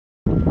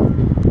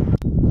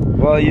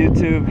Well,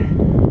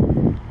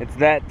 YouTube, it's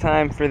that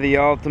time for the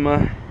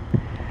Altima.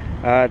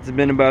 It's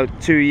been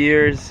about 2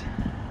 years,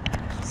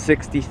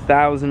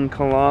 60,000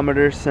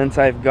 kilometers since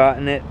I've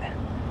gotten it.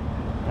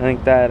 I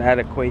think that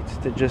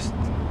equates to just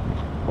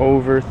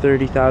over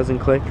 30,000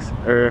 clicks,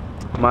 or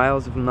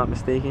miles if I'm not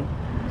mistaken.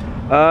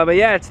 But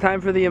yeah, it's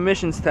time for the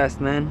emissions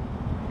test, man.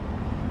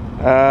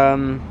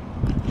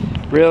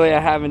 Really,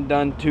 I haven't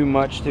done too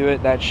much to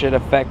it that should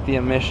affect the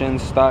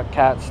emissions. Stock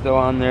cat's still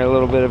on there, a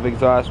little bit of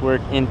exhaust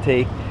work,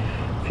 intake,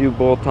 a few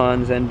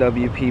bolt-ons,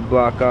 NWP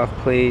block-off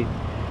plate.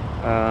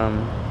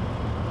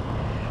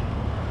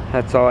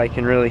 That's all I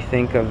can really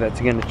think of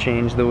that's going to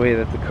change the way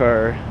that the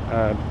car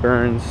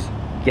burns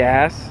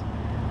gas.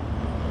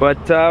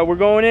 But we're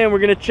going in, we're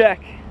going to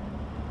check,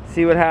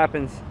 see what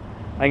happens.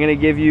 I'm going to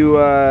give you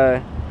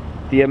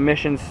the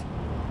emissions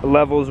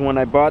levels when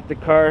I bought the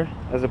car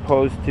as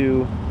opposed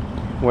to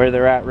where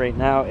they're at right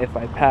now, if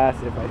I pass,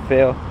 if I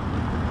fail,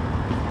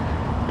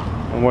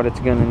 and what it's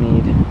gonna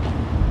need.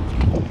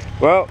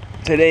 Well,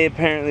 today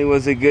apparently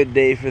was a good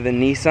day for the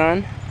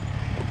Nissan.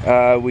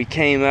 We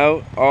came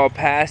out, all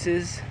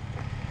passes.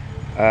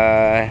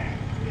 I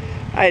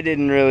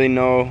didn't really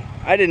know,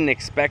 I didn't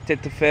expect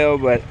it to fail,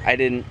 but I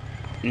didn't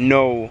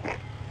know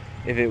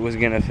if it was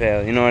gonna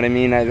fail, you know what I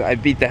mean? I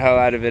beat the hell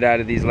out of it out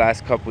of these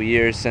last couple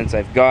years since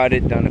I've got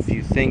it, done a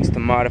few things to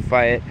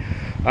modify it.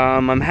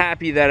 I'm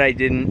happy that I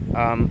didn't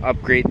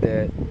upgrade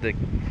the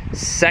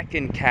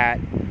second cat.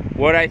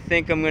 What I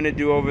think I'm gonna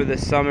do over the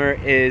summer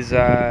is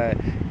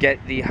get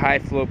the high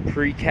flow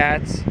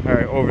pre-cats,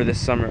 or over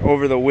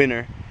the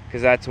winter,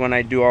 because that's when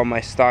I do all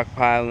my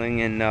stockpiling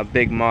and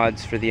big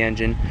mods for the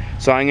engine.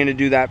 So I'm gonna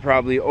do that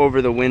probably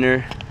over the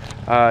winter.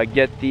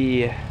 Get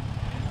the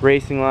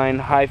Racing Line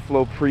high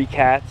flow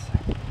pre-cats,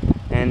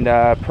 and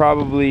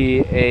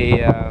probably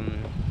a a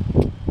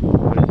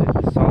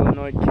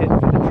solenoid kit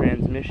for the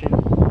transmission.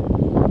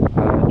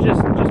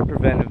 Just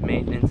preventive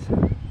maintenance.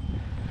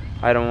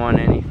 I don't want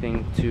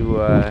anything to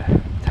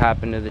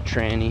happen to the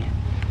tranny.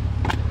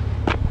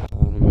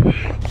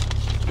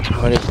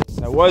 What is this?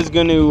 I was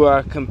going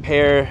to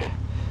compare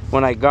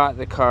when I got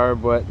the car,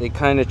 but they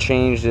kind of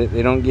changed it.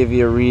 They don't give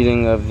you a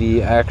reading of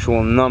the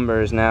actual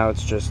numbers now.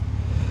 It's just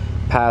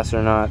pass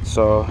or not.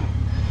 So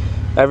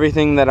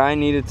everything that I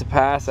needed to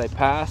pass, I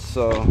passed.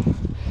 So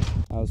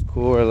that was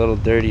cool. We're a little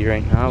dirty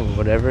right now, but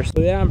whatever.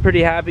 So yeah, I'm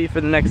pretty happy for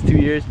the next 2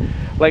 years.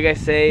 Like I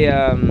say,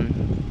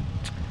 I'm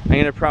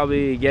gonna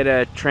probably get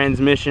a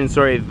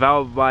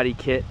valve body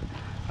kit.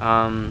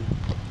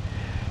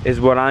 Is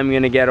what I'm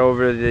gonna get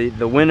over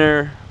the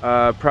winter.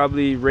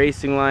 Probably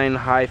Racing Line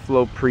high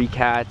flow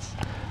pre-cats.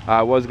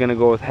 I was gonna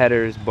go with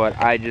headers,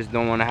 but I just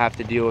don't want to have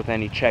to deal with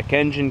any check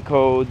engine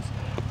codes.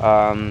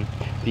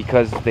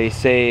 Because they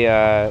say,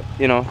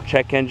 you know,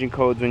 check engine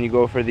codes when you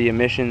go for the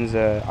emissions,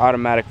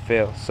 automatic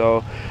fail.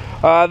 So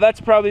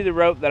that's probably the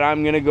route that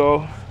I'm gonna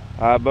go.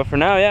 But for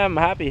now, yeah, I'm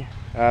happy.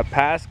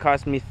 Pass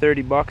cost me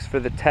 30 bucks for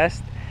the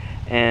test,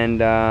 and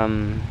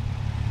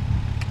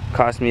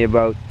cost me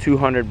about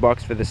 200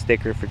 bucks for the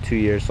sticker for 2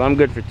 years. So I'm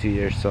good for 2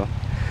 years. So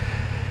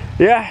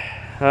yeah,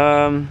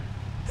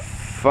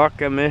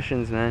 fuck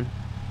emissions, man.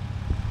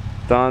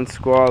 Don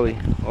Squally,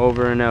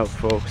 over and out,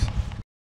 folks.